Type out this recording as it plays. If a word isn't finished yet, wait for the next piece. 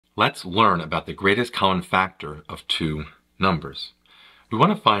Let's learn about the greatest common factor of two numbers. We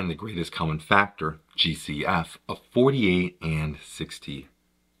want to find the greatest common factor, GCF, of 48 and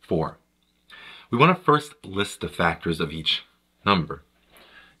 64. We want to first list the factors of each number.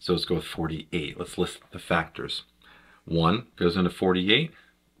 So let's go with 48. Let's list the factors. 1 goes into 48.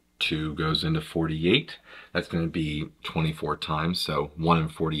 2 goes into 48. That's going to be 24 times. So 1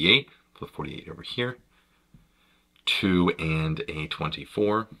 and 48. Put 48 over here. 2 and a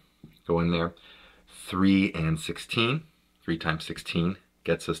 24 go in there. 3 and 16. 3 times 16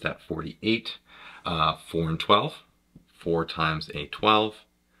 gets us that 48. 4 and 12. 4 times a 12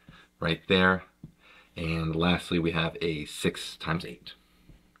 right there. And lastly, we have a 6 times 8.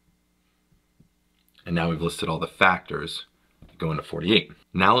 And now we've listed all the factors that go into 48.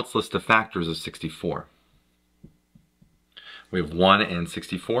 Now let's list the factors of 64. We have 1 and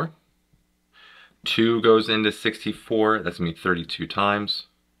 64. 2 goes into 64, that's going to be 32 times.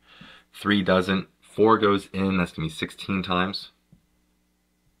 3 doesn't. 4 goes in, that's going to be 16 times.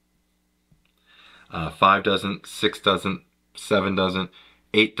 5 doesn't, 6 doesn't, 7 doesn't,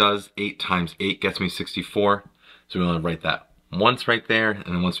 8 does. 8 times 8 gets me 64. So we want to write that once right there, and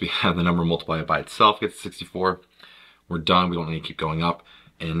then once we have the number multiplied by itself gets 64, we're done. We don't need to keep going up.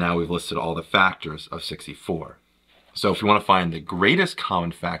 And now we've listed all the factors of 64. So if we want to find the greatest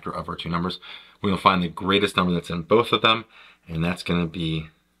common factor of our two numbers, we're going to find the greatest number that's in both of them, and that's going to be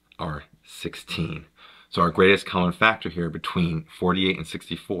our 16. So our greatest common factor here between 48 and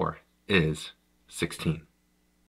 64 is 16.